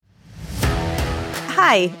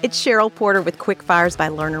Hi, it's Cheryl Porter with Quickfires by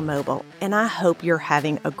Learner Mobile, and I hope you're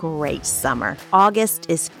having a great summer. August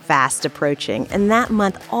is fast approaching, and that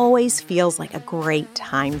month always feels like a great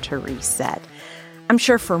time to reset. I'm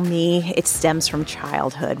sure for me, it stems from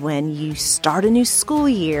childhood when you start a new school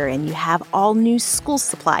year and you have all new school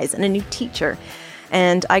supplies and a new teacher.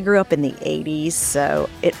 And I grew up in the 80s, so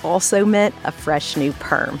it also meant a fresh new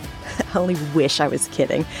perm. I only wish I was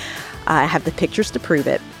kidding. I have the pictures to prove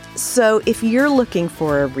it. So if you're looking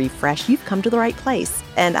for a refresh, you've come to the right place,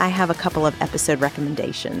 and I have a couple of episode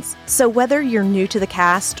recommendations. So whether you're new to the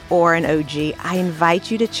cast or an OG, I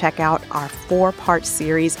invite you to check out our 4-part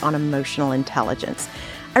series on emotional intelligence.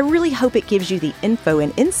 I really hope it gives you the info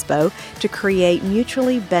and inspo to create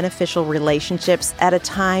mutually beneficial relationships at a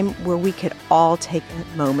time where we could all take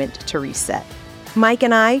a moment to reset. Mike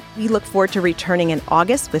and I, we look forward to returning in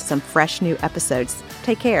August with some fresh new episodes.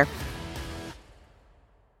 Take care.